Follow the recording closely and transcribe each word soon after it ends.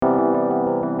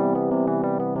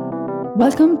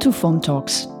Welcome to Foam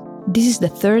Talks. This is the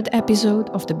third episode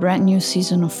of the brand new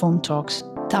season of Foam Talks,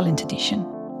 Talent Edition.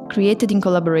 Created in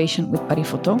collaboration with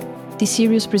Parifoto, this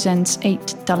series presents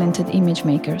 8 talented image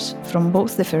makers from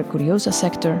both the Fair Curiosa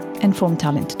sector and Foam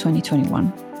Talent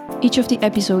 2021. Each of the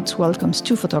episodes welcomes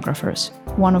 2 photographers,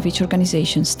 one of each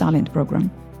organization's talent program.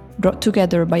 Brought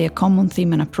together by a common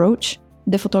theme and approach,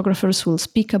 the photographers will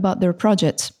speak about their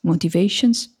projects,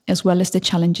 motivations, as well as the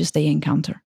challenges they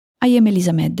encounter. I am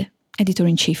Elisa Medde,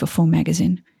 Editor-in-Chief of Foam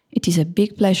Magazine. It is a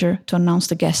big pleasure to announce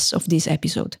the guests of this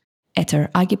episode, Ether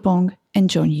Agipong and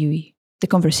John Yui. The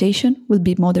conversation will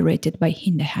be moderated by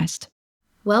Hinde Haast.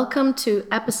 Welcome to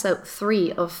episode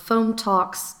 3 of Foam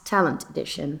Talks Talent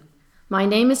Edition. My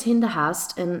name is Hinde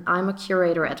Haast and I'm a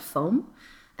curator at Foam.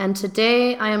 And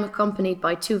today I am accompanied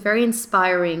by 2 very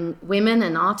inspiring women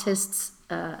and artists,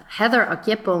 Heather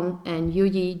Agipong and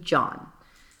Yui John.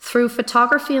 Through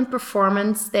photography and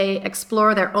performance, they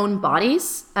explore their own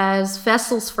bodies as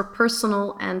vessels for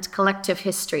personal and collective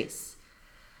histories.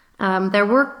 Their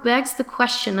work begs the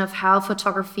question of how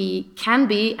photography can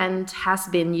be and has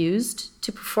been used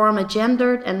to perform a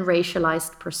gendered and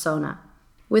racialized persona.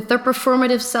 With their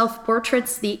performative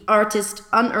self-portraits, the artists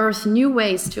unearth new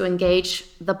ways to engage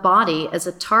the body as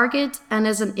a target and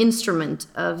as an instrument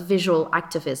of visual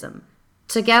activism.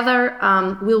 Together,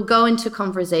 we'll go into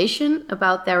conversation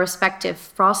about their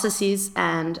respective processes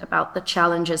and about the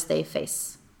challenges they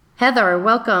face. Heather,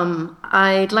 welcome.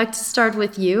 I'd like to start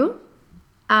with you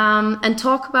and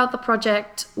talk about the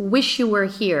project Wish You Were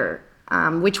Here,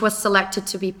 which was selected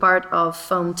to be part of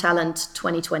Foam Talent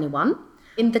 2021.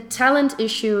 In the talent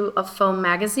issue of Foam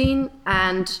Magazine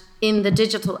and in the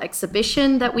digital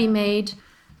exhibition that we made,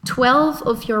 12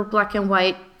 of your black and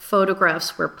white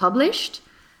photographs were published.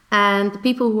 And the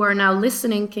people who are now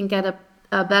listening can get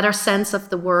a better sense of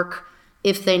the work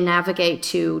if they navigate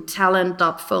to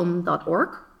talent.foam.org.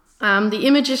 The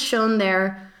images shown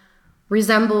there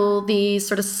resemble the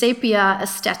sort of sepia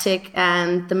aesthetic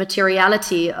and the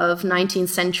materiality of 19th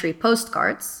century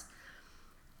postcards.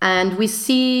 And we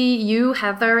see you,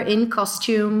 Heather, in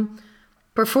costume,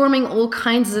 performing all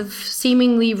kinds of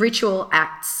seemingly ritual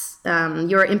acts.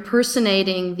 You're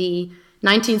impersonating the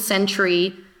 19th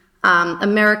century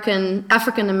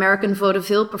African-American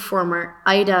vaudeville performer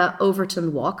Ida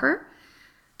Overton Walker.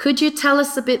 Could you tell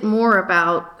us a bit more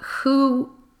about who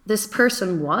this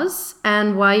person was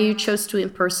and why you chose to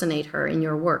impersonate her in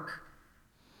your work?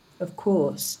 Of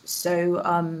course. So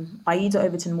Ida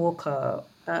Overton Walker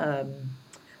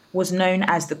was known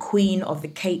as the Queen of the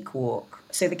Cakewalk.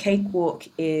 So the Cakewalk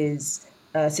is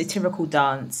a satirical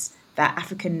dance that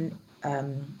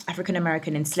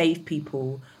African-American enslaved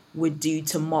people would do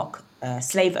to mock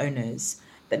slave owners.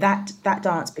 But that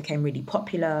dance became really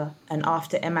popular, and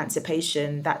after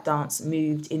emancipation, that dance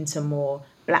moved into more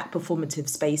Black performative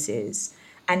spaces,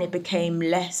 and it became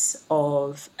less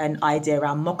of an idea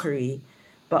around mockery,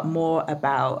 but more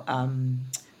about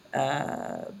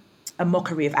a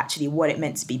mockery of actually what it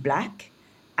meant to be Black,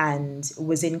 and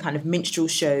was in kind of minstrel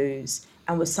shows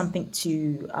and was something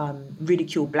to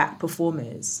ridicule Black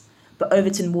performers. But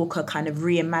Overton Walker kind of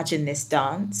reimagined this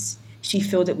dance. She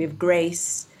filled it with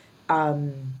grace,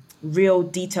 real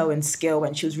detail and skill,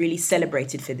 and she was really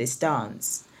celebrated for this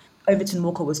dance. Overton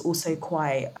Walker was also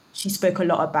she spoke a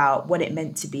lot about what it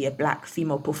meant to be a Black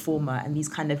female performer and these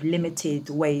kind of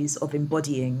limited ways of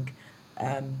embodying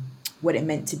what it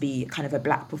meant to be kind of a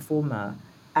Black performer.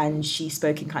 And she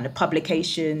spoke in kind of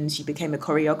publications, she became a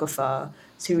choreographer.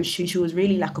 So she was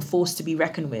really like a force to be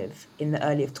reckoned with in the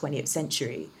early 20th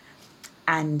century.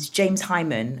 And James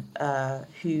Hyman,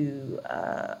 who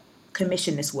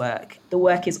commissioned this work, the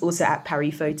work is also at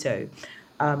Parifoto,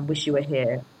 Wish You Were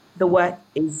Here. The work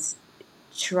is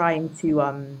trying to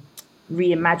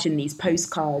reimagine these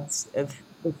postcards of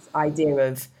this idea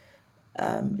of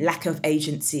lack of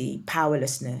agency,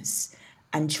 powerlessness,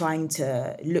 and trying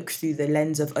to look through the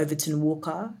lens of Overton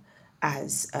Walker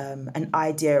as an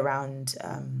idea around,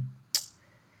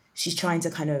 she's trying to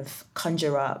kind of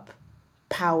conjure up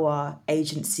power,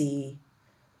 agency,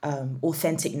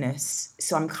 authenticness.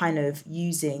 So I'm kind of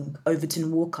using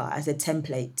Overton Walker as a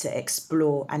template to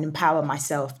explore and empower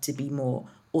myself to be more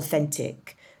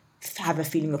authentic, have a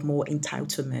feeling of more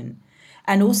entitlement.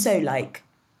 And also, like,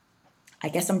 I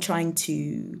guess I'm trying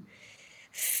to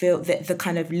feel the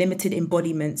kind of limited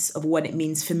embodiments of what it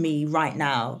means for me right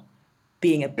now,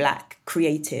 being a Black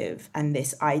creative, and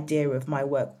this idea of my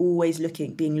work always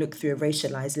being looked through a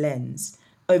racialized lens.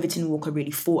 Overton Walker really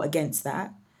fought against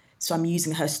that. So I'm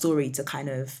using her story to kind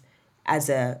of as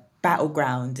a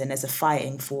battleground and as a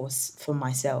fighting force for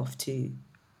myself too.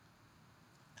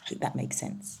 I hope that makes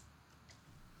sense.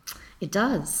 It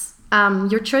does.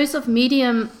 Your choice of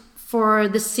medium for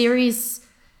the series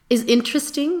is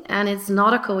interesting, and it's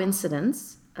not a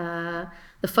coincidence.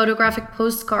 The photographic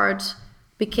postcard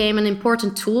became an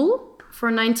important tool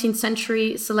for 19th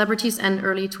century celebrities and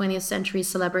early 20th century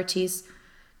celebrities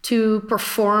to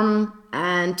perform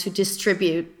and to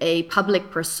distribute a public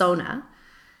persona.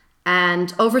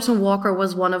 And Overton Walker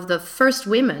was one of the first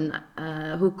women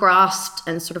who grasped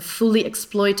and sort of fully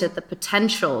exploited the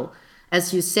potential,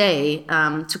 as you say,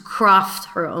 to craft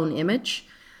her own image.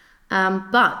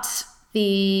 But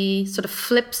the sort of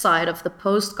flip side of the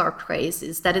postcard craze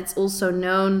is that it's also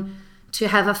known to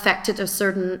have affected a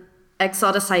certain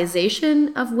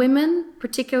exoticization of women,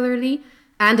 particularly,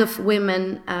 and of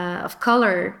women of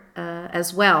color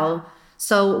as well.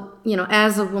 So,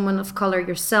 as a woman of color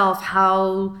yourself,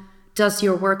 how does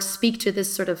your work speak to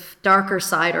this sort of darker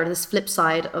side or this flip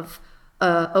side of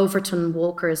Overton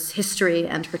Walker's history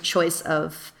and her choice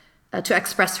of to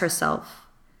express herself?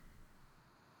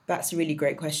 That's a really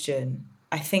great question.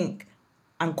 I think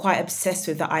I'm quite obsessed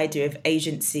with the idea of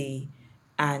agency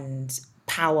and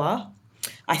power.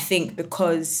 I think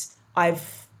because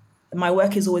my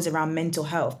work is always around mental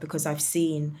health, because I've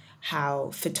seen how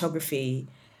photography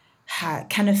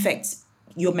can affect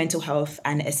your mental health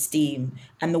and esteem,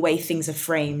 and the way things are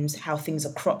framed, how things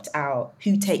are cropped out,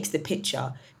 who takes the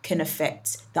picture can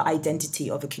affect the identity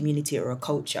of a community or a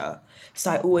culture.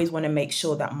 So I always want to make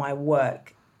sure that my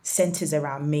work centers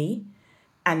around me,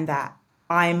 and that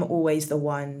I'm always the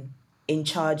one in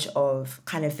charge of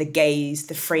kind of the gaze,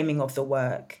 the framing of the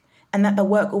work, and that the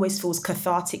work always feels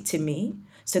cathartic to me.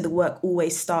 So the work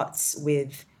always starts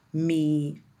with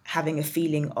me having a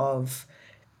feeling of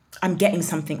I'm getting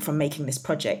something from making this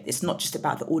project. It's not just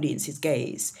about the audience's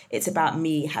gaze. It's about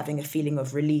me having a feeling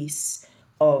of release,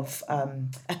 of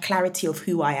a clarity of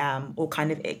who I am, or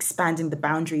kind of expanding the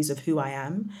boundaries of who I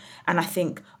am. And I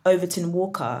think Overton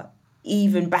Walker,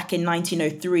 even back in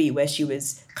 1903, where she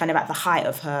was kind of at the height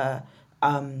of her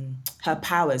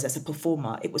powers as a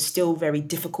performer, it was still very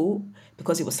difficult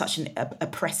because it was such an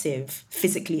oppressive,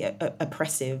 physically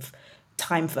oppressive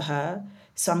time for her.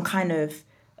 So I'm kind of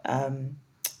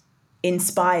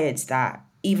inspired that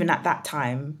even at that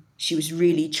time, she was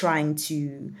really trying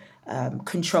to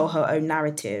control her own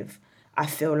narrative. I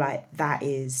feel like that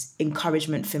is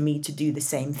encouragement for me to do the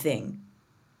same thing.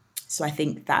 So I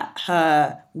think that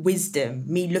her wisdom,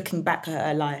 me looking back at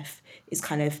her life, is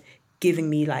kind of giving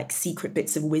me like secret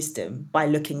bits of wisdom by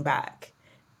looking back.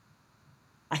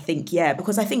 I think, yeah,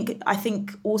 because I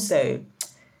think also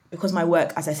because my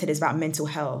work, as I said, is about mental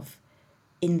health,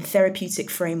 in therapeutic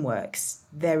frameworks,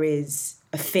 there is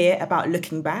a fear about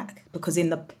looking back, because in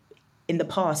the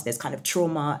past, there's kind of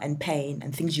trauma and pain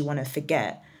and things you want to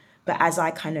forget. But as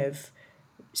I kind of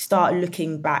start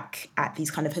looking back at these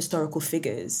kind of historical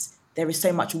figures, there is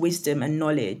so much wisdom and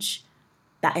knowledge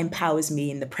that empowers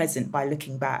me in the present by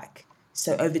looking back.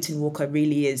 So Overton Walker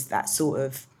really is that sort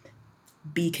of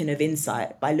beacon of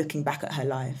insight by looking back at her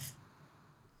life.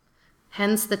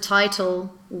 Hence the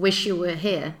title, Wish You Were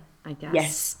Here, I guess.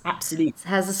 Yes, absolutely. It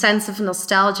has a sense of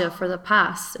nostalgia for the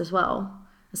past as well,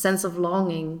 a sense of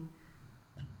longing.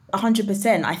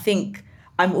 100%. I think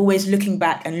I'm always looking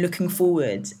back and looking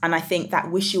forward. And I think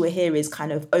that Wish You Were Here is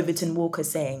kind of Overton Walker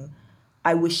saying,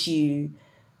 I wish you,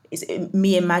 it's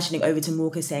me imagining Overton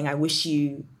Walker saying, I wish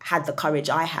you had the courage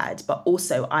I had. But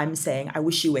also I'm saying, I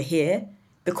wish you were here,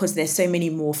 because there's so many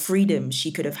more freedoms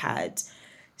she could have had.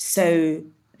 So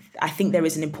I think there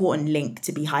is an important link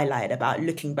to be highlighted about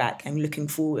looking back and looking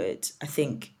forward. I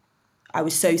think I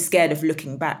was so scared of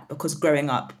looking back because growing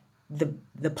up,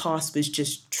 the past was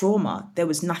just trauma. There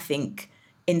was nothing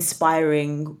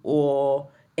inspiring or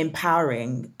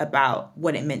empowering about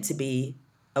what it meant to be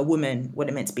a woman, what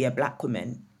it meant to be a Black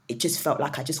woman. It just felt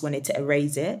like I just wanted to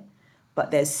erase it.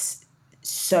 But there's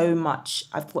so much,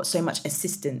 I've got so much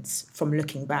assistance from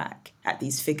looking back at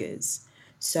these figures.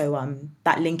 So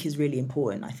that link is really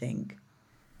important, I think.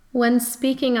 When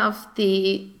speaking of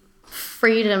the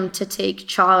freedom to take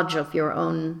charge of your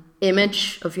own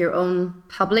image, of your own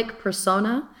public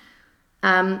persona,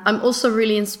 I'm also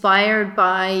really inspired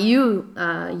by you,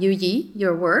 Yu Yi,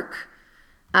 your work.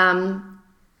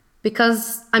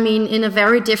 Because, I mean, in a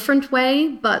very different way,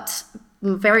 but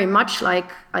very much like,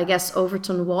 I guess,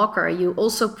 Overton Walker, you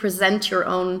also present your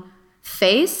own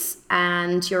face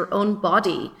and your own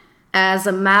body as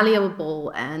a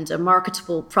malleable and a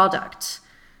marketable product.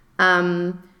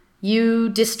 You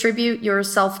distribute your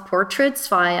self-portraits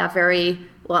via very,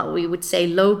 well, we would say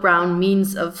lowbrow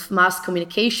means of mass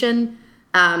communication,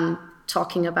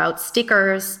 talking about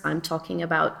stickers, I'm talking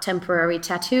about temporary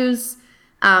tattoos.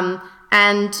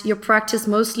 and your practice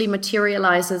mostly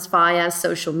materializes via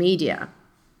social media.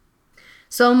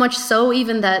 So much so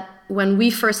even that when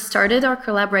we first started our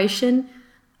collaboration,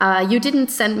 you didn't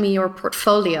send me your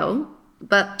portfolio,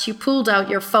 but you pulled out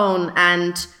your phone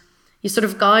and you sort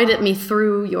of guided me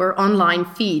through your online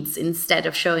feeds instead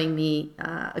of showing me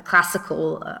a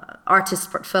classical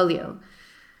artist portfolio.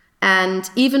 And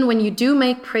even when you do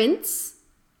make prints,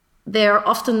 they're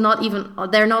often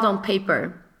they're not on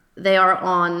paper. They are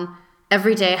on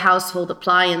everyday household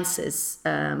appliances.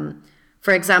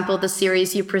 For example, the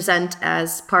series you present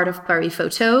as part of Paris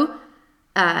Photo,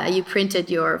 you printed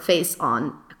your face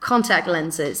on contact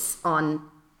lenses, on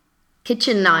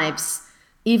kitchen knives,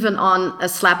 even on a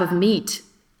slab of meat.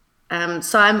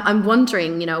 So I'm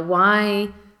wondering, why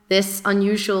this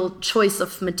unusual choice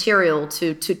of material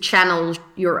to channel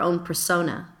your own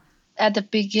persona? At the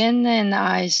beginning,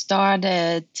 I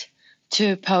started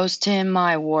to posting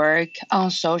my work on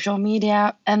social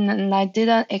media, and I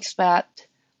didn't expect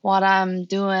what I'm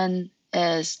doing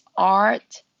is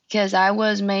art because I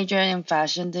was majoring in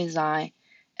fashion design,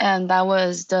 and that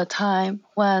was the time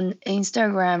when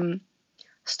Instagram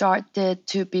started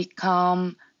to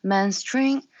become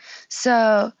mainstream.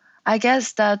 So I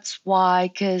guess that's why,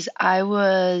 because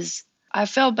I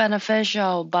felt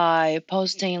beneficial by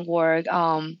posting work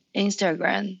on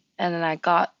Instagram, and then I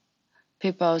got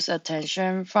people's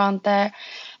attention from there.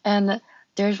 And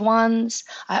there's ones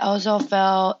I also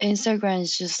felt Instagram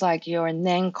is just like your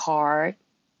name card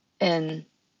in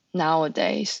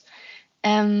nowadays.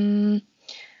 And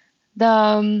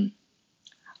the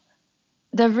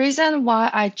the reason why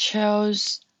I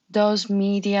chose those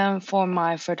medium for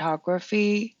my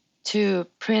photography to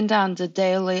print on the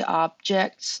daily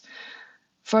objects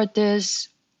for these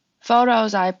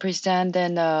photos I present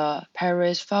in the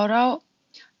Paris photo,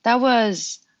 that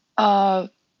was a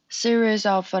series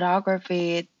of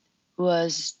photography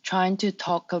was trying to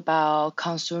talk about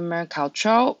consumer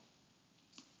culture.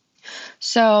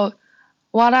 So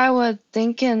what I was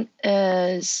thinking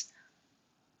is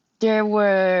there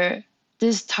were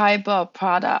this type of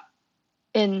product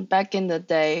back in the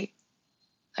day,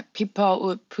 like people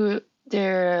would put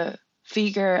their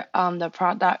figure on the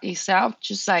product itself,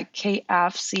 just like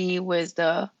KFC with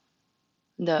the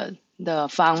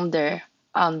founder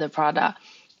on the product.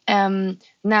 And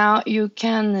now you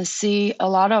can see a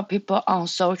lot of people on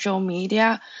social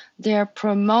media, they're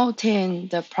promoting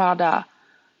the product,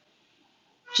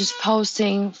 just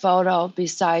posting photo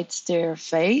besides their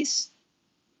face.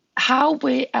 How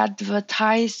we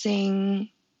advertising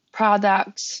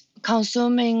products,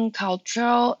 consuming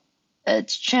culture,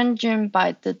 it's changing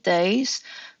by the days.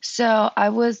 So I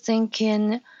was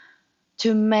thinking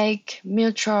to make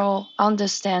mutual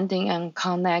understanding and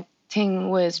connecting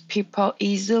with people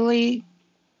easily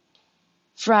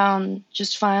from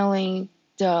just finding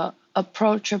the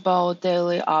approachable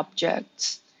daily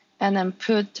objects and then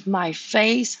put my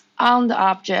face on the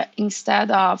object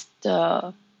instead of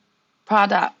the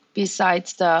product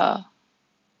besides the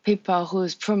people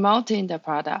who's promoting the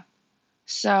product.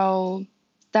 So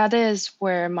that is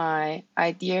where my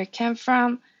idea came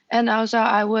from. And also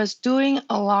I was doing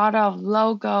a lot of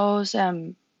logos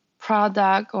and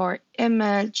product or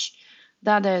image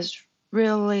that is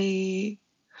really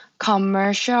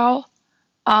commercial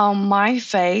on my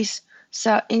face.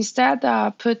 So instead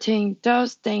of putting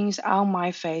those things on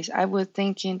my face, I was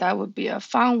thinking that would be a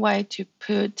fun way to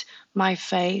put my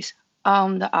face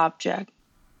on the object.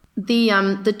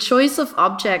 The choice of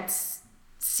objects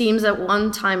seems at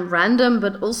one time random,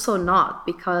 but also not,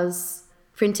 because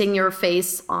printing your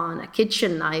face on a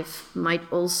kitchen knife might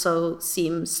also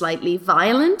seem slightly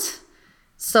violent.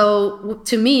 So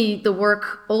to me, the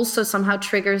work also somehow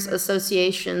triggers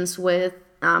associations with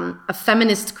a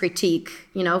feminist critique,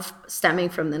 stemming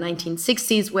from the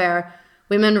 1960s, where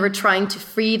women were trying to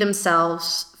free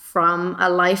themselves from a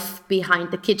life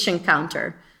behind the kitchen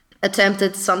counter,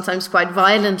 attempted sometimes quite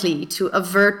violently to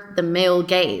avert the male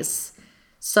gaze.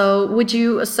 So would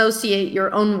you associate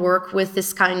your own work with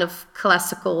this kind of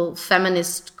classical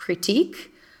feminist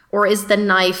critique? Or is the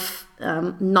knife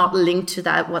not linked to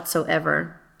that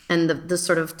whatsoever, and the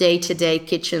sort of day-to-day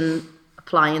kitchen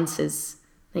appliances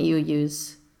that you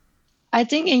use? I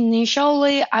think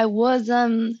initially I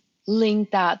wasn't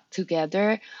linked that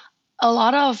together. A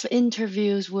lot of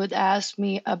interviews would ask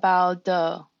me about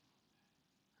the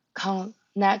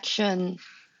connection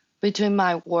between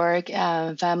my work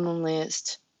and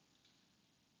feminist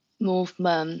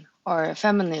movement or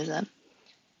feminism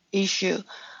issue.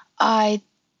 I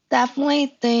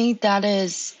definitely think that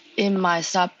is in my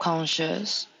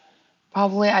subconscious.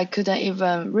 Probably I couldn't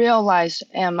even realize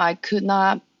and I could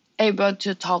not able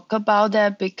to talk about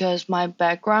that because my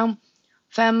background,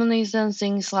 feminism,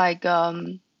 things like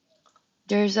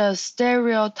there's a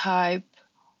stereotype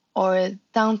or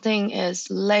something is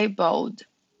labeled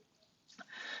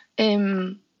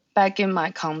back in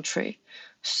my country.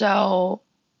 So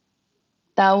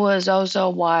that was also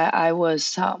why I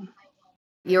was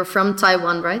You're from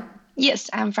Taiwan, right? yes,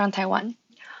 I'm from Taiwan.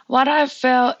 What I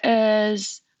felt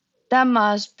is that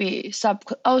must be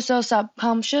also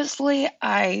subconsciously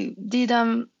I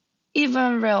didn't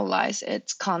even realize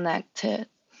it's connected.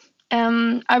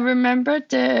 I remember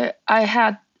that I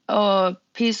had a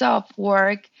piece of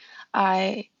work.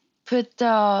 I put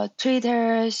the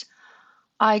Twitter's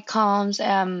icons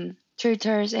and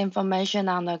Twitter's information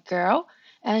on the girl,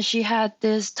 and she had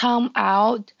this tongue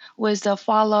out with the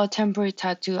follow temporary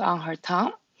tattoo on her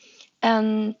tongue.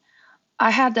 And I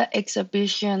had the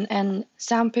exhibition, and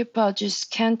some people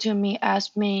just came to me,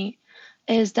 asked me,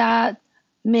 "Is that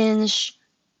means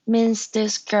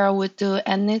this girl would do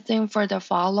anything for the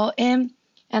follow-in?"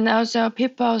 And also,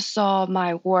 people saw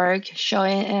my work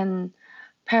showing in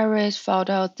Paris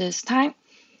photo this time.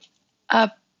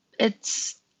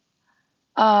 It's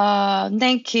a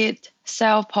naked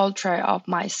self-portrait of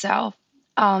myself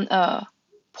on a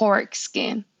pork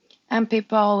skin, and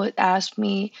people would ask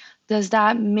me, "Does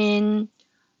that mean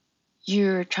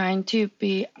you're trying to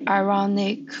be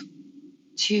ironic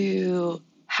to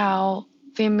how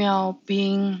female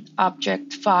being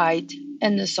objectified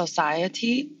in the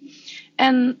society?"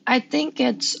 And I think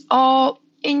it's all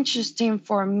interesting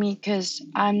for me because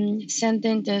I'm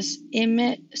sending this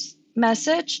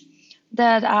message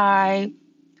that I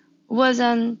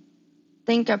wasn't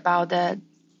think about it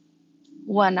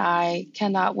when I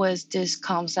came up with this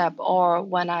concept or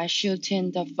when I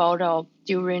shooting the photo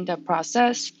during the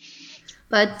process.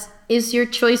 But is your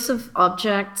choice of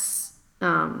objects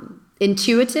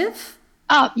intuitive?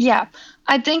 Oh, yeah.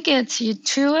 I think it's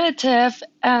intuitive.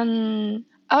 And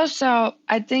also,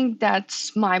 I think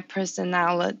that's my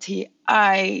personality.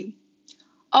 I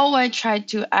always try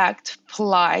to act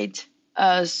polite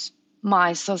as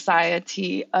my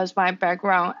society, as my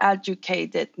background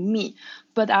educated me.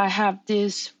 But I have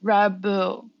this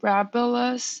rebellious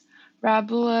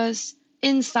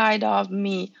inside of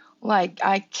me. Like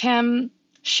I can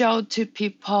show to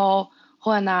people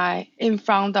when I in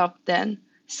front of them.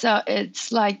 So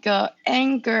it's like a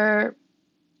anger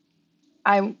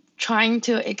I'm trying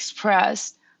to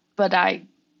express, but I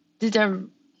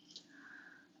didn't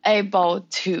able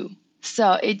to.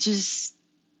 So it just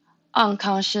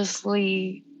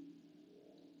unconsciously,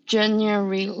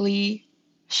 genuinely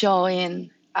showing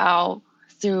out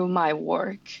through my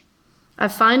work. I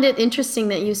find it interesting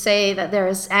that you say that there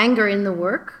is anger in the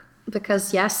work,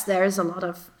 because yes, there's a lot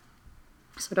of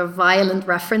sort of violent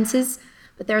references,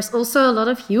 but there's also a lot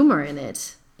of humor in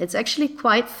it. It's actually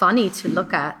quite funny to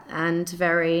look at and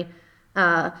very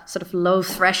sort of low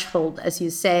threshold, as you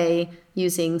say,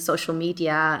 using social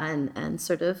media and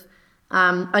sort of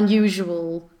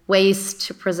unusual ways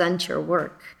to present your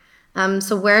work.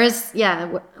 So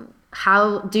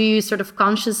how do you sort of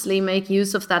consciously make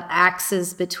use of that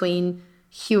axis between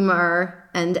humor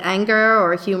and anger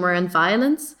or humor and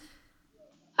violence?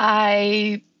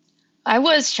 I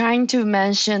was trying to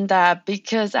mention that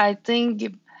because I think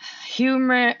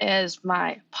humor is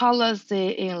my policy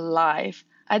in life.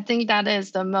 I think that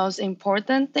is the most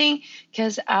important thing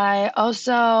because I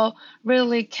also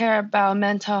really care about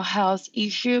mental health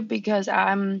issue because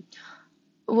I'm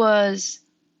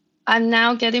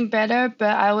now getting better,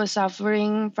 but I was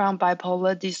suffering from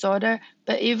bipolar disorder.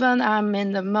 But even I'm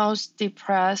in the most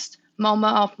depressed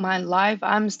moment of my life,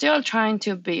 I'm still trying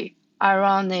to be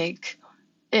ironic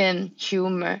in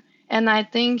humor. And I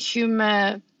think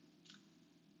humor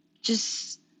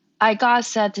I got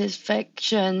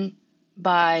satisfaction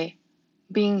by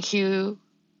being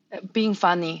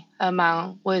funny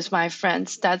with my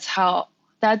friends.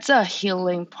 That's a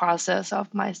healing process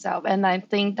of myself. And I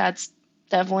think that's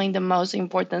definitely the most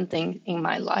important thing in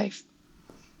my life.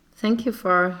 Thank you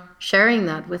for sharing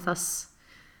that with us.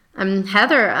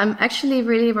 Heather, I'm actually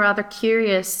really rather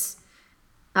curious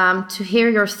to hear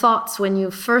your thoughts when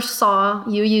you first saw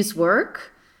Yu's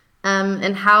work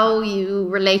and how you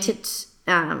related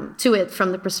to it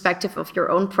from the perspective of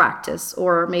your own practice,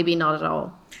 or maybe not at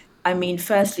all. I mean,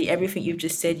 firstly, everything you've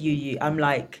just said, Yu, I'm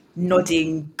like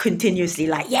nodding continuously,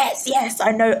 like, yes,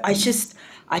 I know. I just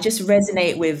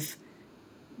resonate with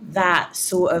that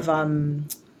sort of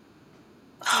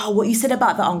what you said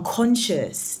about the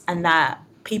unconscious, and that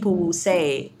people will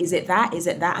say, is it that?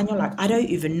 And you're like, I don't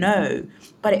even know.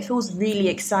 But it feels really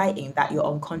exciting that your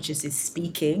unconscious is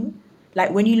speaking.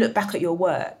 Like when you look back at your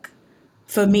work,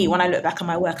 for me, when I look back on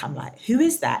my work, I'm like, who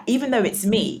is that? Even though it's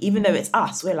me, even though it's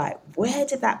us, we're like, where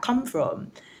did that come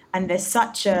from? And there's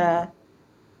such a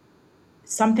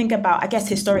something about, I guess,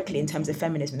 historically in terms of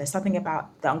feminism, there's something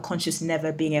about the unconscious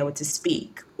never being able to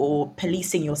speak or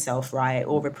policing yourself, right?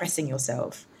 Or repressing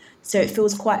yourself. So it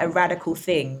feels quite a radical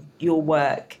thing, your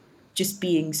work just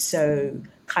being so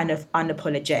kind of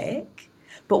unapologetic.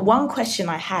 But one question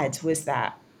I had was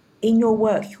that in your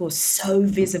work, you're so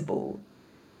visible,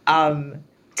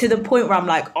 to the point where I'm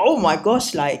like, oh my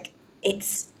gosh, like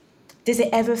it's, does it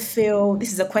ever feel,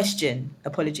 this is a question,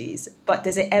 apologies, but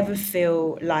does it ever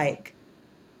feel like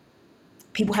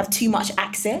people have too much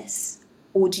access?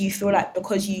 Or do you feel like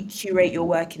because you curate your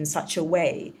work in such a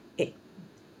way,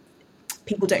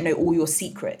 people don't know all your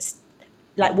secrets?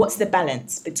 Like, what's the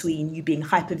balance between you being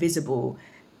hyper visible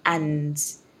and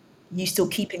you still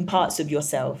keeping parts of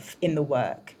yourself in the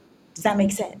work? Does that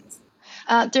make sense?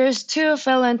 There's two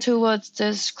feeling towards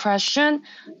this question.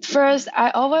 First, I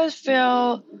always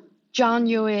feel John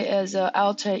Yui is an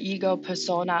alter ego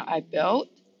persona I built.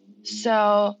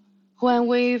 So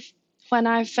when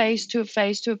I face to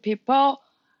people,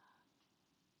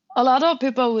 a lot of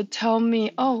people would tell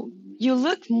me, "Oh, you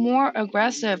look more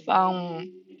aggressive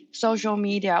on social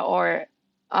media, or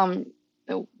um,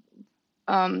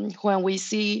 when we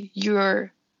see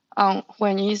your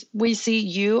we see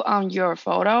you on your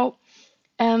photo."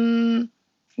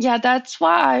 Yeah, that's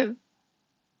why I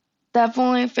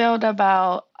definitely felt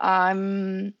about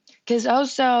because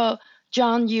also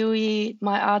John Yui,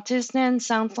 my artist name,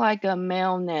 sounds like a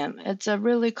male name. It's a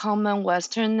really common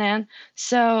Western name,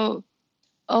 so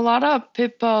a lot of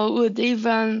people would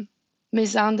even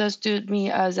misunderstood me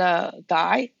as a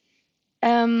guy.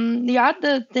 The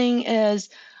other thing is,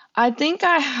 I think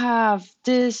I have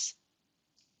this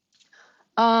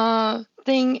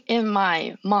thing in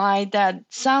my mind that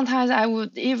sometimes I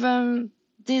would even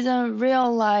didn't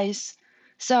realize.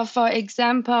 So for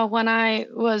example, when I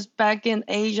was back in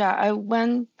Asia, I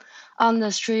went on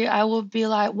the street, I would be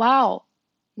like, wow,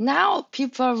 now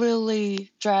people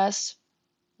really dress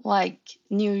like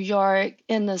New York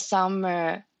in the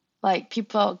summer, like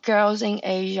people, girls in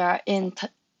Asia,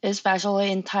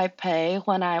 especially in Taipei,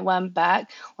 when I went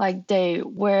back, like they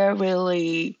were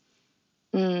really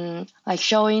like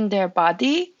showing their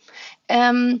body.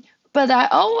 But I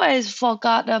always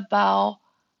forgot about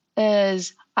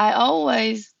is I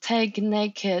always take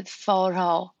naked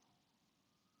photo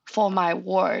for my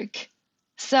work.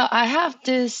 So I have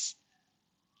this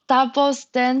double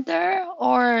standard,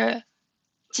 or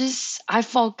just I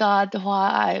forgot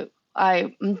what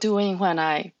I'm doing when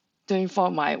I doing for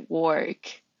my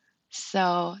work.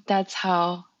 So that's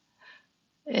how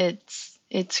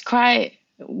it's quite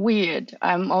weird.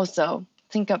 I'm also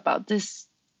think about this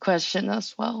question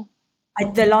as well.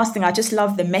 The last thing, I just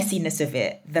love the messiness of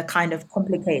it, the kind of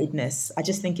complicatedness. I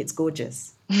just think it's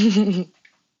gorgeous.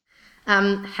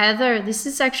 Heather, this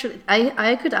is actually,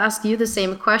 I could ask you the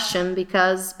same question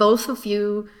because both of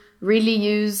you really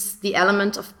use the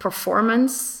element of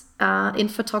performance in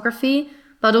photography,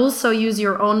 but also use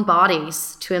your own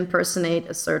bodies to impersonate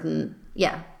a certain,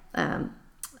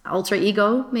 alter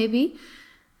ego, maybe.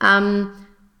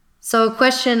 So, a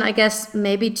question, I guess,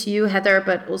 maybe to you, Heather,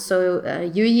 but also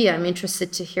Yui, I'm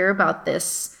interested to hear about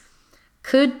this.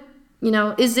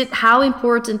 How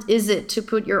important is it to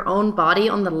put your own body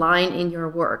on the line in your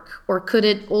work? Or could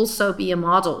it also be a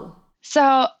model?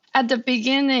 So at the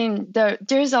beginning,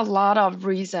 there's a lot of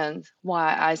reasons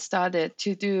why I started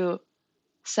to do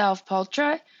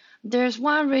self-portrait. There's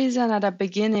one reason at the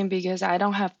beginning because I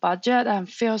don't have budget and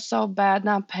feel so bad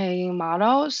not paying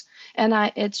models. And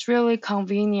it's really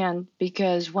convenient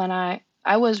because when I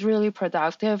was really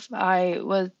productive, I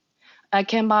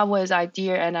came up with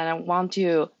idea and I want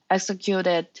to execute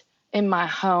it in my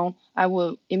home. I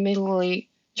will immediately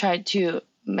try to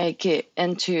make it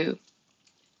into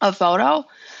a photo.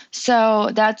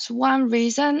 So that's one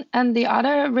reason. And the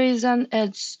other reason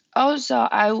is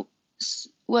also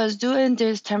was doing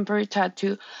this temporary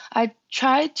tattoo. I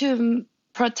try to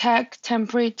protect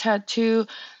temporary tattoo,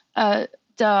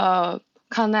 the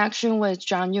connection with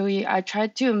John Yui. I try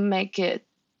to make it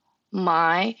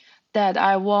mine, that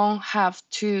I won't have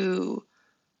to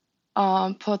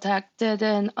protect it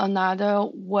in another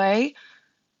way.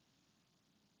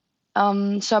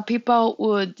 So people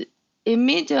would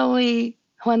immediately,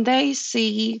 when they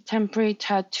see temporary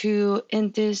tattoo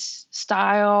in this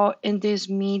style, in this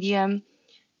medium,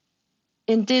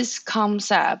 in these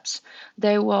concepts,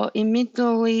 they will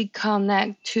immediately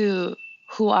connect to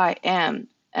who I am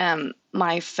and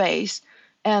my face.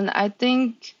 And I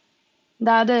think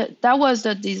that was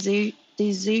the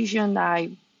decision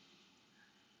I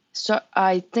So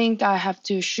I think I have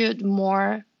to shoot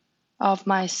more of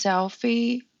my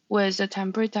selfie with a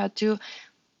temporary tattoo.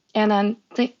 And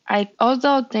I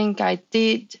also think I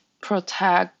did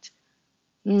protect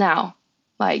now,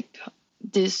 like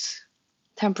this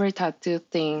temporary tattoo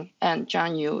thing and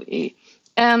Zhang Yui.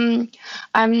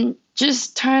 I'm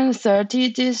just turned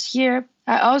 30 this year.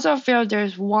 I also feel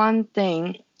there's one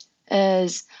thing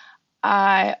is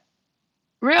I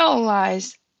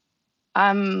realize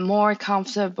I'm more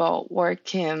comfortable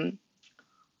working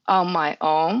on my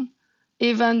own,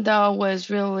 even though with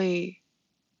really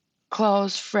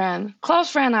close friend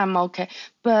I'm okay,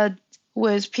 but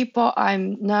with people I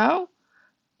know,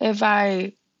 if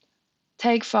I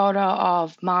take photo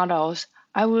of models,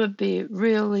 I would be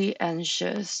really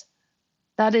anxious.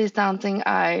 That is something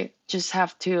I just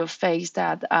have to face,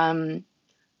 that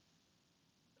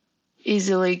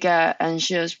easily get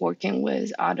anxious working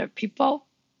with other people.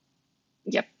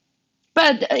 Yep.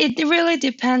 But it really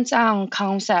depends on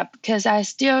concept, because I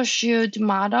still shoot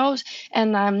models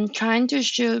and I'm trying to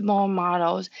shoot more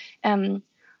models, and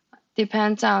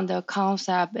depends on the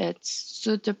concept it's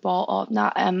suitable or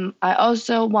not. And I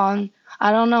also want,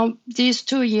 I don't know, these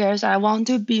 2 years I want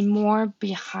to be more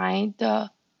behind the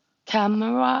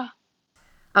camera.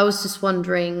 I was just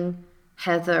wondering,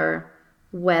 Heather,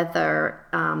 whether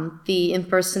the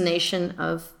impersonation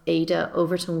of Ada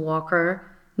Overton Walker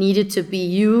needed to be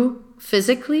you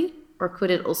physically, or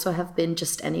could it also have been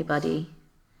just anybody?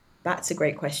 That's a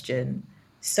great question.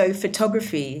 So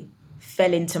photography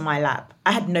fell into my lap.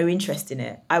 I had no interest in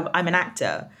it. I'm an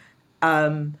actor,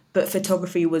 but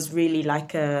photography was really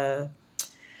like a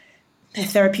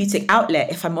therapeutic outlet,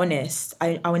 if I'm honest.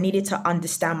 I needed to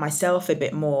understand myself a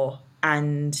bit more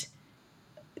and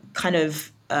kind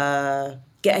of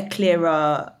get a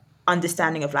clearer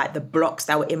understanding of like the blocks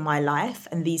that were in my life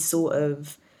and these sort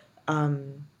of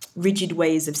rigid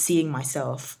ways of seeing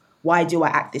myself. Why do I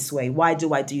act this way? Why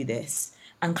do I do this?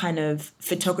 And kind of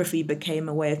photography became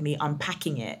a way of me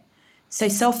unpacking it. So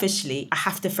selfishly, I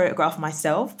have to photograph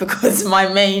myself because my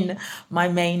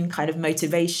main kind of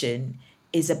motivation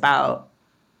is about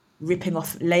ripping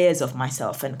off layers of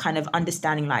myself and kind of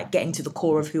understanding, like getting to the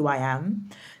core of who I am.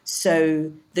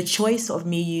 So the choice of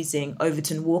me using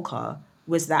Overton Walker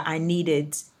was that I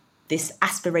needed this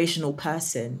aspirational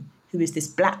person who is this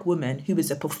black woman who was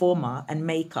a performer and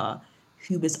maker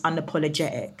who was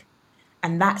unapologetic.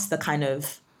 And that's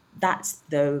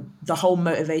the whole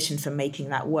motivation for making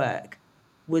that work,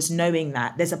 was knowing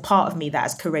that there's a part of me that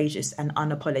is courageous and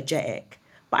unapologetic,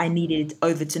 but I needed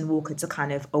Overton Walker to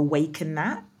kind of awaken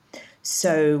that.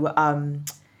 So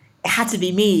it had to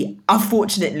be me,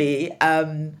 unfortunately.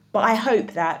 But I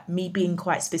hope that me being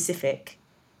quite specific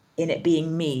in it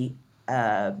being me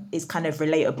is kind of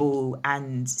relatable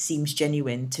and seems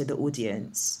genuine to the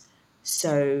audience.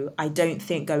 So I don't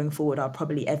think going forward I'll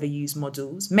probably ever use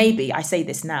models. Maybe I say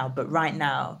this now, but right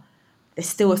now there's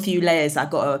still a few layers I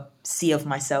gotta see of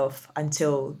myself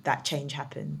until that change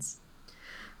happens.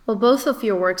 Well, both of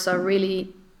your works are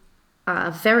really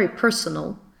very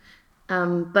personal.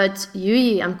 But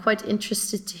Yui, I'm quite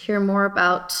interested to hear more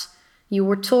about. You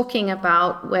were talking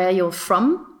about where you're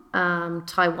from,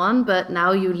 Taiwan, but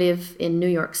now you live in New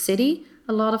York City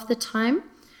a lot of the time.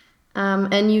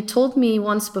 And you told me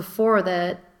once before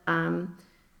that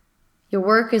your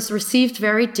work is received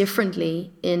very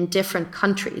differently in different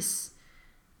countries.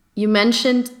 You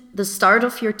mentioned the start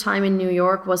of your time in New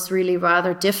York was really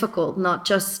rather difficult, not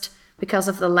just because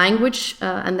of the language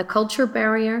and the culture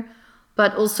barrier,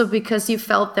 but also because you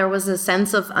felt there was a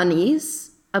sense of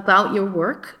unease about your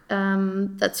work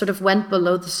that sort of went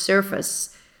below the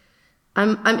surface.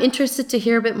 I'm interested to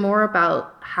hear a bit more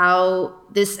about how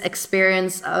this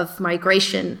experience of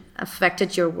migration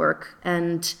affected your work,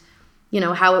 and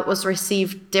how it was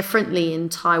received differently in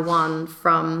Taiwan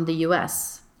from the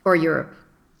US or Europe.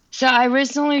 So I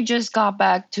recently just got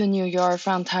back to New York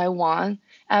from Taiwan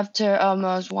after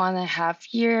almost 1.5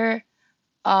 years.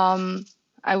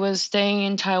 I was staying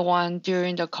in Taiwan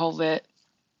during the COVID.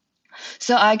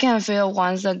 So I can feel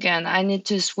once again I need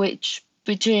to switch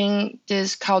between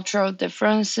these cultural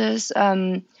differences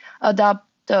and adapt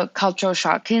the cultural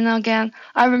shocking again.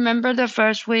 I remember the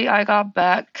first week I got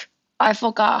back, I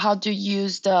forgot how to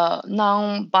use the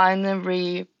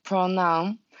non-binary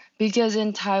pronoun, because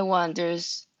in Taiwan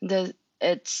it's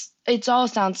all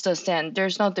sounds the same.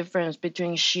 There's no difference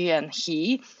between she and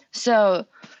he. So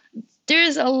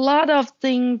there's a lot of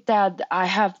things that I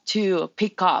have to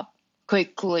pick up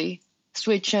quickly,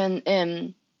 switching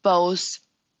in both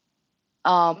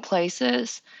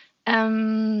places.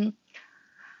 And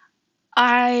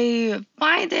I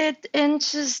find it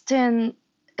interesting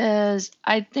is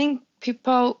I think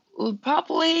people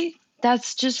probably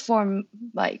that's just for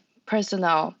like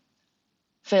personal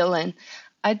feeling.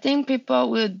 I think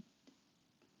people would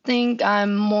think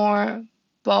I'm more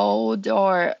bold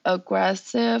or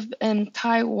aggressive in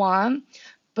Taiwan,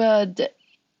 but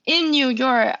in New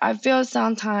York, I feel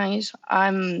sometimes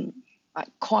I'm like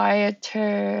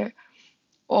quieter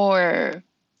or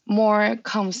more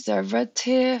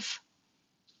conservative.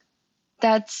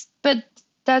 But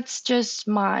that's just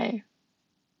my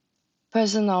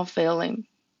personal feeling.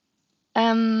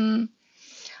 Um,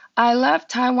 I left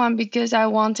Taiwan because I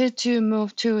wanted to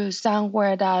move to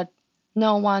somewhere that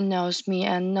no one knows me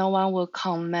and no one will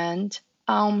comment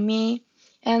on me.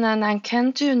 And then I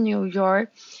came to New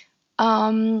York.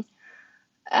 Um,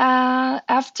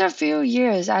 after a few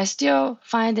years, I still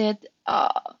find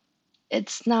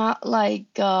it's not like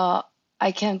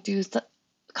I can do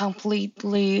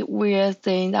completely weird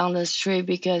thing on the street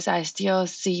because I still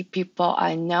see people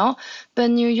I know. But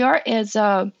New York it's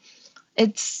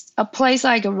a place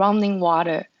like a running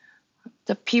water.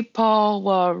 The people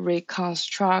were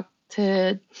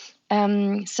reconstructed,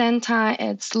 and same time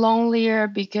it's lonelier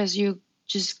because you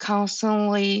just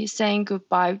constantly saying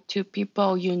goodbye to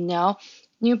people you know.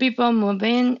 New people move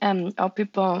in and old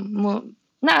people move,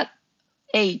 not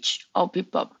age old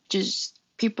people, just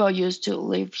people used to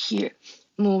live here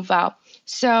move out.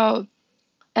 So,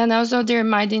 and also they're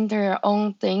minding their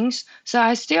own things. So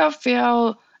I still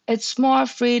feel it's more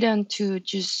freedom to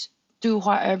just do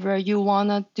whatever you want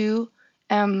to do.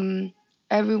 And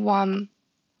everyone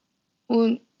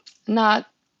will not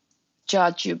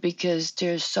judge you because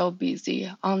they're so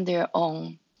busy on their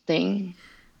own thing.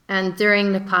 And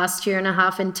during the past year and a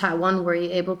half in Taiwan, were you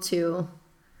able to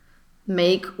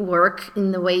make work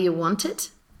in the way you wanted?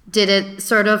 Did it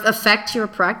sort of affect your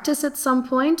practice at some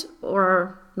point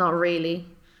or not really?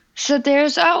 So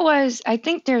I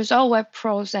think there's always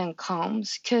pros and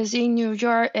cons because in New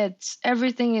York,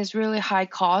 everything is really high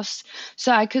cost.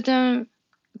 So I couldn't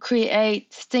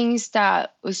create things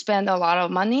that would spend a lot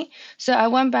of money. So I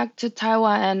went back to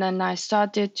Taiwan and then I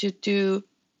started to do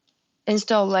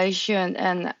installation,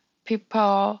 and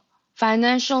people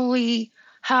financially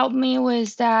help me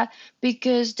with that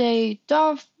because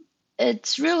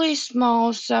it's really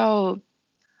small. So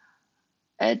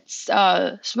it's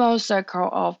a small circle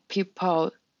of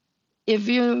people. If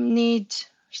you need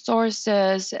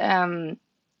sources and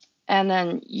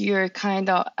then you're kind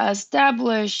of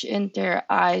established in their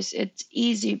eyes, it's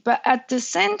easy. But at the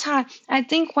same time, I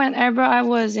think whenever I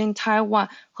was in Taiwan,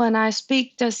 when I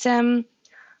speak the same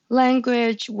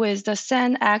language with the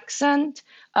same accent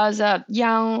as a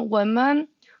young woman,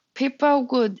 people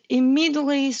would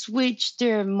immediately switch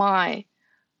their mind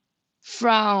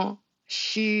from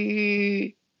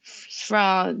she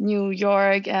from New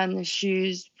York and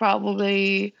she's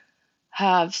probably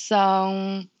have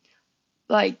some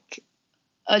like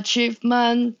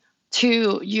achievement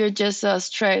to you're just a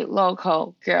straight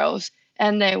local girls,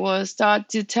 and they will start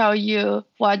to tell you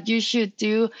what you should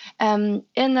do in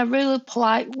a really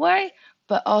polite way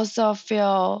but also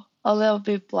feel a little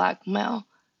bit blackmail.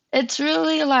 It's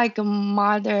really like a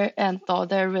mother and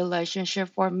daughter relationship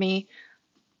for me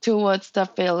towards the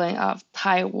feeling of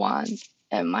Taiwan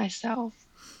and myself.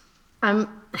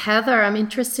 Heather, I'm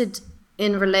interested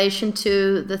in relation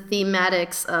to the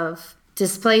thematics of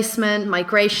displacement,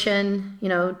 migration,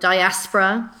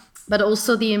 diaspora, but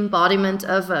also the embodiment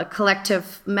of a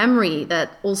collective memory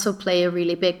that also play a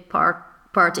really big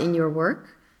part in your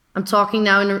work. I'm talking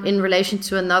now in relation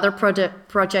to another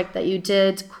project that you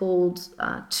did called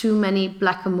Too Many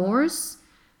Blackamoors.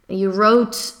 You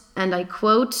wrote, and I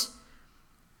quote,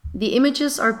 "The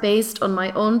images are based on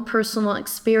my own personal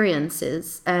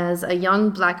experiences as a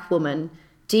young Black woman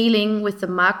dealing with the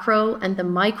macro and the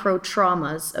micro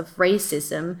traumas of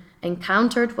racism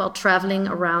encountered while traveling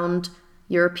around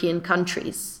European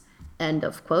countries." End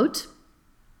of quote.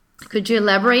 Could you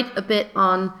elaborate a bit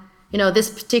on, this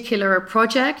particular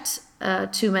project,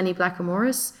 Too Many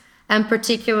Blackamoors, and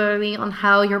particularly on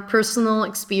how your personal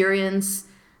experience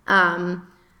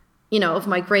of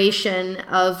migration,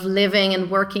 of living and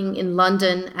working in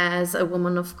London as a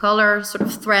woman of color sort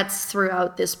of threads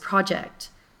throughout this project?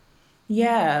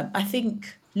 Yeah, I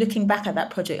think looking back at that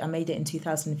project, I made it in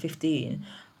 2015.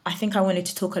 I think I wanted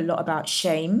to talk a lot about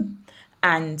shame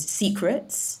and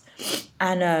secrets.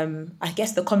 And I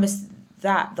guess the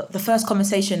first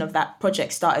conversation of that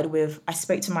project started with, I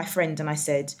spoke to my friend and I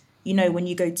said, when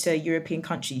you go to European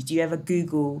countries, do you ever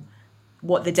Google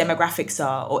what the demographics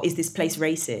are, or is this place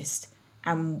racist?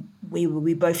 And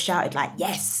we both shouted like,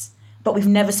 yes, but we've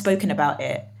never spoken about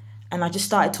it. And I just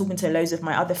started talking to loads of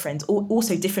my other friends,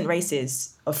 also different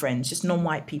races of friends, just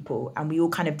non-white people. And we all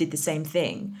kind of did the same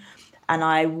thing.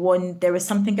 And there was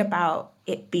something about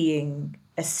it being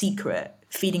a secret,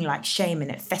 feeling like shame,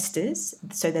 and it festers.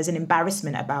 So there's an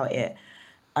embarrassment about it.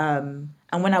 And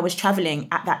when I was traveling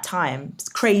at that time,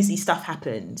 crazy stuff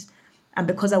happened. And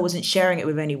because I wasn't sharing it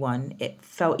with anyone, it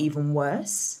felt even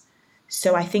worse.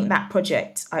 So I think that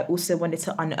project, I also wanted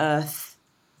to unearth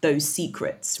those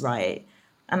secrets, right?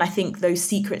 And I think those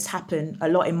secrets happen a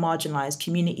lot in marginalized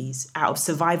communities out of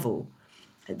survival.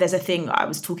 There's a thing, I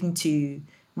was talking to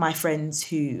my friends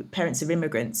who parents of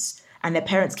immigrants, and their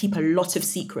parents keep a lot of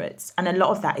secrets. And a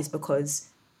lot of that is because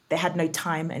they had no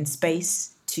time and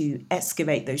space to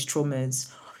excavate those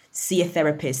traumas, see a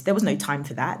therapist. There was no time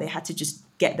for that. They had to just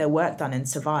get their work done and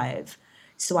survive.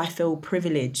 So I feel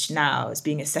privileged now as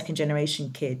being a second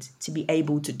generation kid to be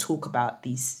able to talk about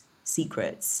these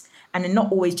secrets, and then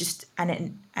not always just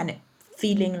and it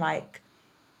feeling like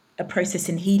a process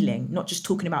in healing, not just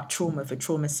talking about trauma for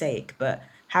trauma's sake, but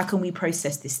how can we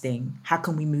process this thing? How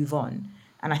can we move on?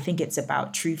 And I think it's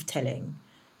about truth telling.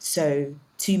 So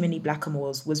Too Many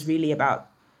Blackamoors was really about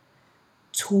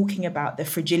talking about the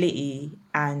fragility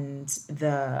and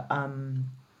the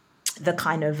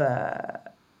kind of the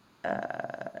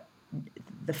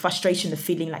frustration of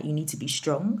feeling like you need to be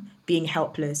strong, being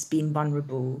helpless, being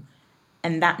vulnerable,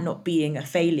 and that not being a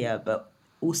failure, but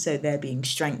also there being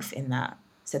strength in that.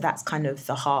 So that's kind of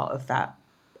the heart of that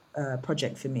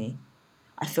project for me.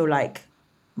 I feel like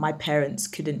my parents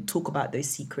couldn't talk about those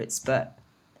secrets, but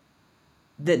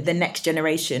the next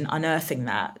generation unearthing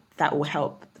that will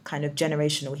help kind of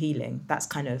generational healing. That's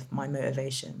kind of my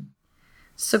motivation.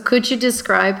 So could you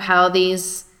describe how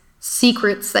these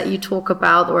secrets that you talk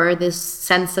about, or this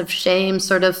sense of shame,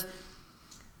 sort of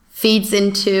feeds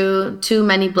into Too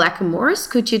Many Blackamoors?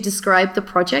 Could you describe the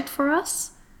project for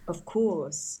us? Of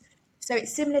course. So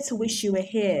it's similar to Wish You Were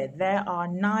Here. There are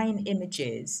 9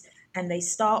 images, and they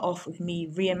start off with me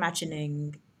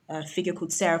reimagining a figure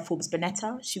called Sarah Forbes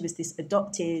Bonetta. She was this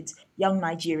adopted young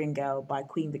Nigerian girl by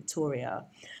Queen Victoria.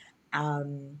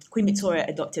 Queen Victoria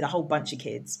adopted a whole bunch of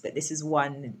kids, but this is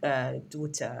one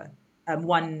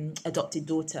one adopted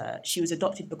daughter. She was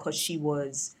adopted because she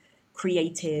was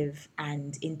creative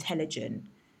and intelligent.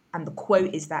 And the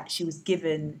quote is that she was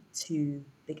given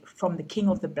from the king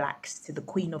of the blacks to the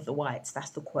queen of the whites.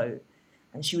 That's the quote.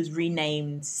 And she was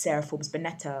renamed Sarah Forbes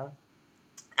Bonetta.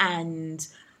 And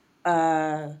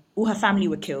all her family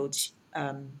were killed,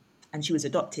 and she was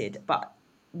adopted. But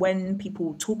when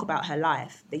people talk about her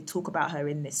life, they talk about her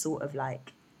in this sort of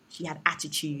like, she had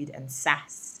attitude and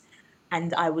sass.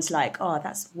 And I was like, oh,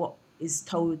 that's what is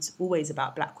told always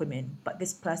about Black women. But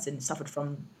this person suffered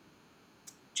from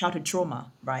childhood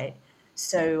trauma, right?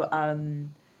 So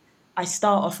I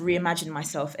start off reimagining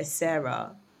myself as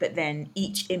Sarah, but then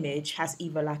each image has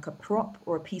either like a prop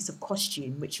or a piece of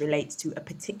costume which relates to a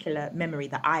particular memory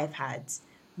that I've had,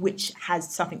 which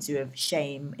has something to do with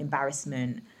shame,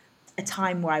 embarrassment, a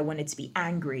time where I wanted to be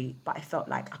angry, but I felt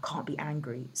like I can't be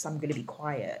angry, so I'm going to be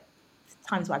quiet.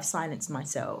 Times where I've silenced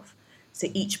myself. So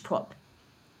each prop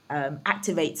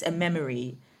activates a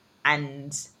memory,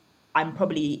 and I'm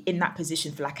probably in that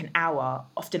position for like an hour.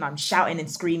 Often I'm shouting and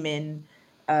screaming,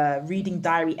 reading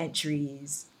diary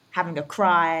entries, having a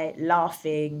cry,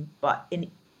 laughing, but in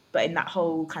that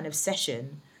whole kind of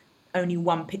session, only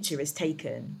one picture is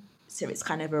taken. So it's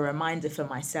kind of a reminder for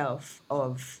myself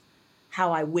of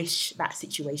how I wish that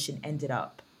situation ended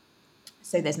up.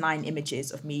 So there's 9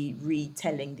 images of me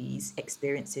retelling these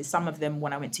experiences. Some of them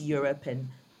when I went to Europe and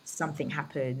something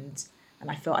happened and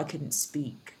I felt I couldn't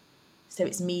speak. So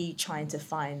it's me trying to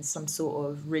find some sort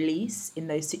of release in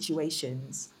those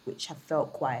situations which have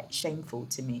felt quite shameful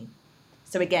to me.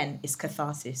 So again, it's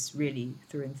catharsis really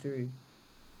through and through.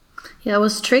 Yeah, I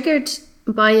was triggered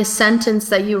by a sentence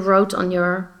that you wrote on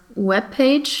your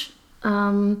webpage.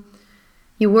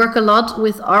 You work a lot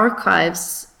with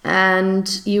archives,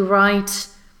 and you write,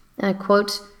 and I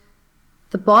quote,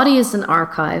 "The body is an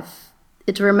archive.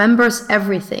 It remembers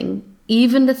everything,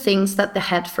 even the things that the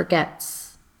head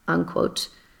forgets," unquote.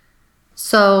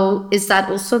 So is that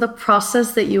also the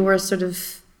process that you were sort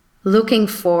of looking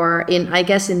for in, I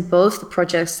guess, in both the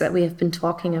projects that we have been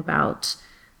talking about,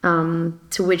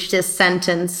 to which this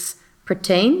sentence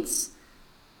pertains?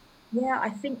 Yeah, I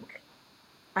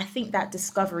think that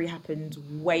discovery happened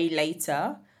way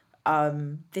later.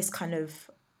 This kind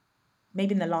of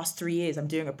maybe in the last 3 years, I'm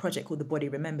doing a project called The Body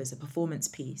Remembers, a performance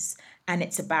piece, and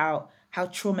it's about how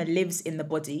trauma lives in the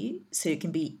body. So it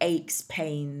can be aches,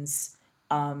 pains,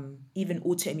 even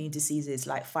autoimmune diseases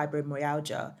like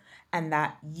fibromyalgia, and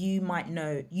that you might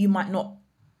not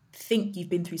think you've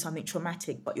been through something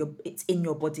traumatic, but it's in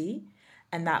your body.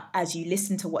 And that as you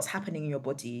listen to what's happening in your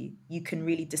body, you can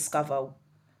really discover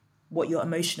what your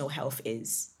emotional health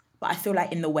is. But I feel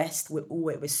like in the West,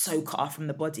 we're so cut off from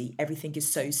the body. Everything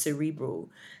is so cerebral.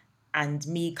 And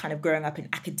me kind of growing up in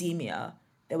academia,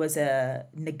 there was a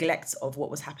neglect of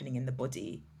what was happening in the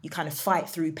body. You kind of fight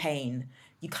through pain.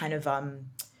 You kind of,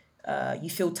 you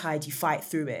feel tired, you fight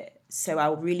through it. So I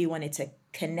really wanted to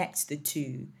connect the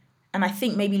two. And I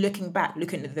think maybe looking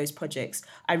at those projects,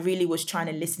 I really was trying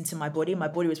to listen to my body. My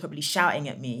body was probably shouting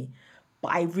at me,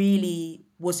 but I really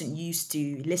wasn't used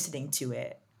to listening to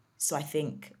it. So I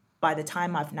think by the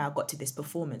time I've now got to this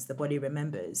performance, The Body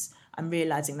Remembers, I'm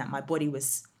realizing that my body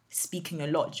was speaking a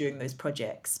lot during those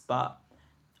projects, but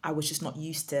I was just not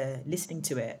used to listening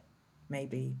to it,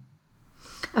 maybe.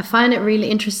 I find it really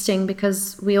interesting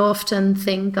because we often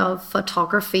think of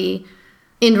photography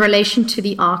in relation to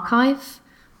the archive,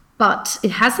 but it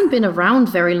hasn't been around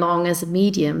very long as a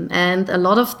medium. And a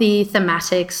lot of the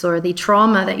thematics or the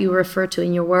trauma that you refer to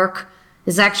in your work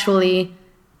is actually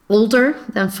older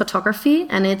than photography.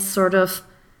 And it's sort of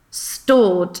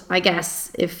stored, I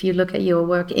guess, if you look at your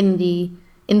work in the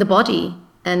body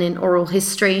and in oral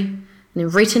history and in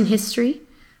written history.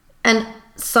 And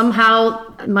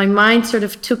somehow my mind sort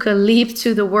of took a leap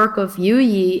to the work of Yu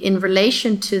Yi in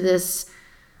relation to this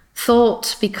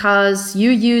thought, because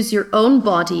you use your own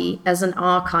body as an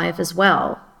archive as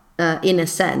well, in a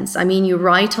sense. I mean, you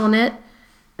write on it,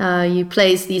 you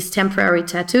place these temporary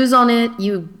tattoos on it,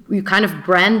 you kind of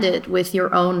brand it with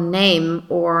your own name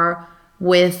or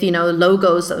with,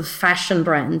 logos of fashion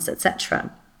brands,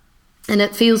 etc. And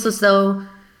it feels as though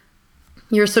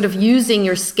you're sort of using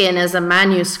your skin as a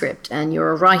manuscript and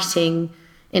you're writing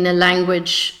in a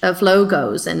language of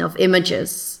logos and of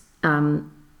images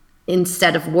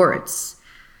instead of words.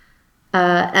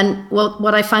 And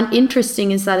what I find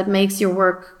interesting is that it makes your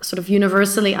work sort of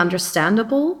universally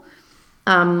understandable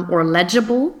or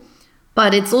legible,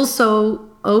 but it's also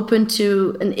open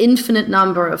to an infinite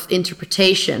number of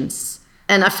interpretations.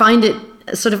 And I find it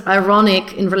sort of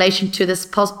ironic in relation to this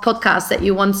podcast that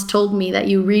you once told me that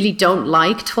you really don't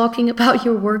like talking about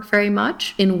your work very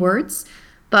much in words,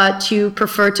 but you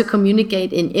prefer to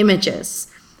communicate in images.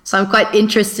 So I'm quite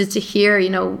interested to hear,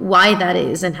 why that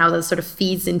is and how that sort of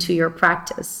feeds into your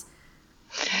practice.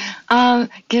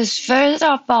 Because first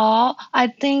of all, I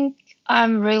think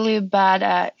I'm really bad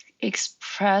at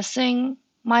expressing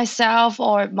myself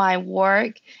or my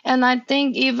work. And I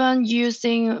think even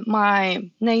using my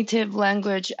native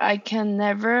language, I can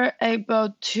never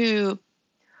able to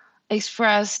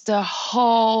express the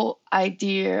whole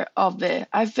idea of it.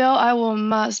 I feel I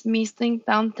must missing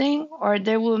something, or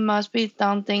there must be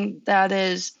something that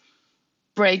is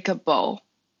breakable.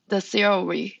 The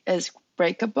theory is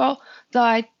breakable. So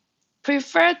I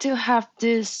prefer to have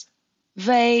this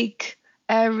vague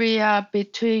area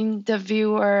between the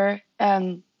viewer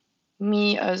and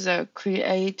me as a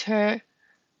creator.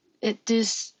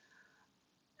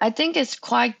 I think it's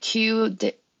quite cute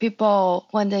that people,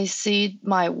 when they see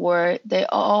my work, they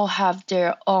all have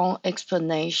their own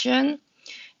explanation.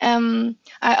 I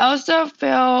also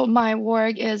feel my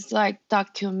work is like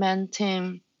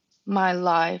documenting my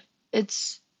life.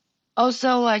 It's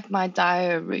also like my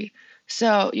diary.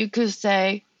 So you could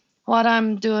say what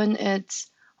I'm doing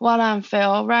is what I'm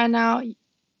feeling right now,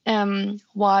 and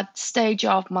what stage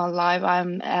of my life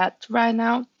I'm at right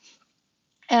now.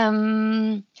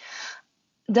 And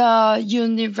the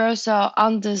universal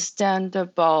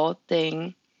understandable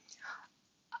thing,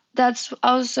 that's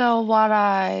also what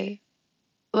I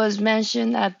was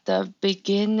mentioned at the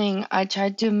beginning. I try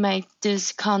to make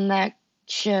this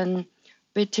connection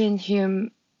between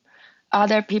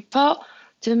other people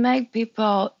to make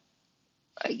people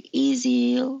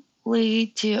easily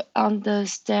to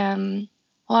understand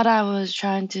what I was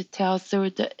trying to tell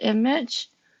through the image.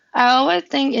 I always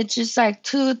think it's just like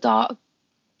two dogs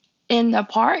in the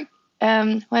park,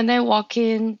 and when they walk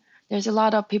in, there's a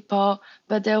lot of people,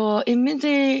 but they will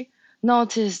immediately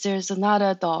notice there's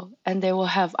another dog, and they will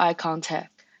have eye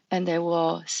contact, and they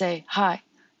will say hi.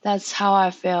 That's how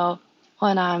I feel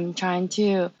when I'm trying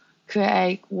to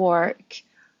create work,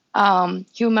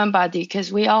 human body,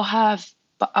 because we all have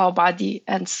our body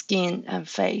and skin and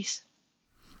face.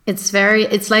 It's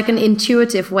like an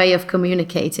intuitive way of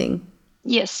communicating.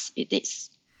 Yes, it is.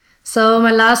 So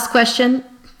my last question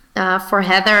for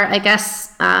Heather, I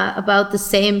guess, about the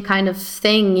same kind of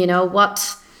thing,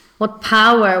 what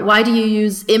power, why do you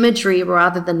use imagery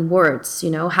rather than words?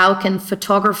 How can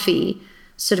photography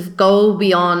sort of go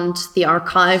beyond the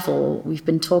archival we've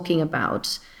been talking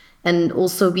about and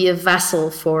also be a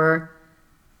vessel for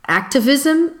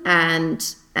activism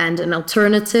and an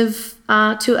alternative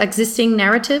to existing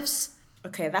narratives?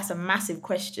 Okay, that's a massive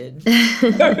question.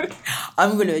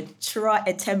 I'm going to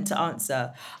attempt to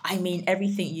answer. I mean,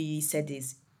 everything you said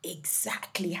is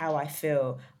exactly how I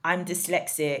feel. I'm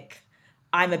dyslexic.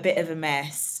 I'm a bit of a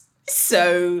mess.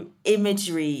 So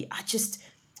imagery,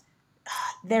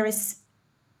 there is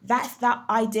that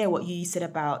idea, what you said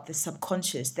about the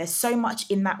subconscious. There's so much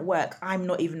in that work I'm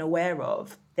not even aware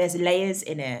of. There's layers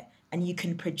in it and you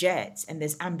can project, and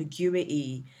there's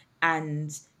ambiguity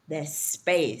and there's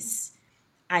space.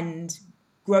 And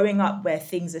growing up where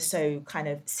things are so kind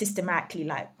of systematically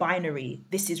like binary,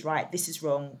 this is right, this is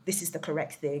wrong, this is the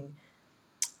correct thing,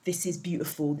 this is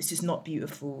beautiful, this is not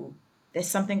beautiful. There's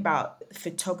something about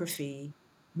photography,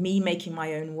 me making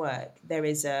my own work. There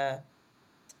is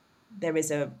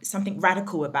something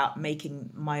radical about making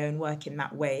my own work in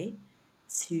that way,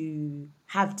 to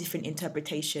have different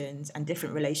interpretations and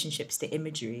different relationships to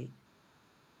imagery.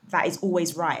 That is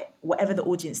always right. Whatever the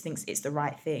audience thinks, it's the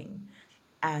right thing.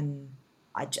 And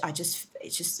it's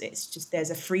just there's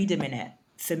a freedom in it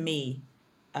for me,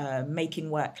 making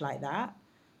work like that.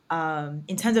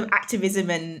 In terms of activism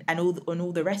and all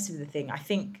the rest of the thing, I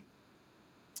think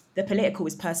the political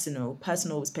is personal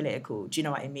is political. Do you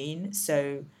know what I mean?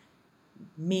 So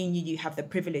me and you have the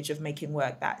privilege of making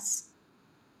work that's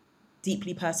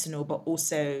deeply personal, but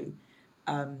also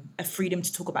a freedom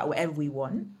to talk about whatever we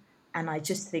want. And I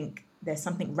just think there's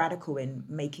something radical in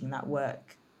making that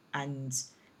work, and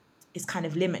it's kind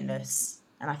of limitless.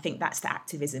 And I think that's the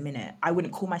activism in it. I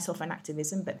wouldn't call myself an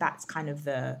activism, but that's kind of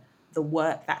the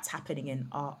work that's happening in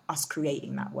us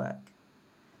creating that work.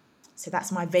 So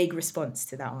that's my vague response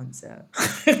to that answer.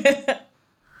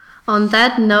 On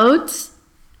that note,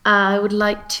 I would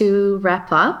like to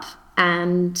wrap up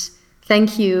and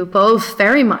thank you both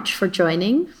very much for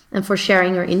joining and for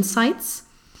sharing your insights.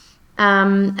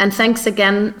 And thanks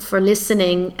again for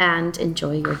listening, and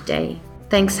enjoy your day.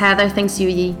 Thanks, Heather. Thanks,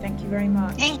 Yuyi. Thank you very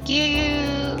much. Thank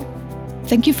you.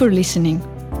 Thank you for listening.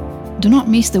 Do not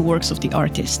miss the works of the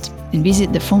artist and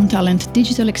visit the Foam Talent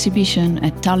digital exhibition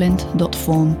at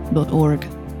talent.foam.org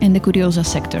and the Curiosa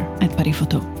sector at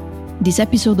Parifoto. This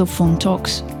episode of Foam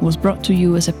Talks was brought to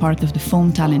you as a part of the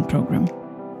Foam Talent program.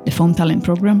 The Foam Talent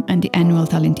program and the annual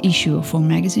talent issue of Foam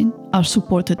magazine are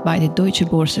supported by the Deutsche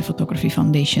Börse Photography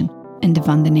Foundation and the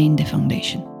Van den Einde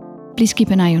Foundation. Please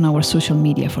keep an eye on our social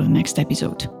media for the next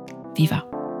episode. Viva!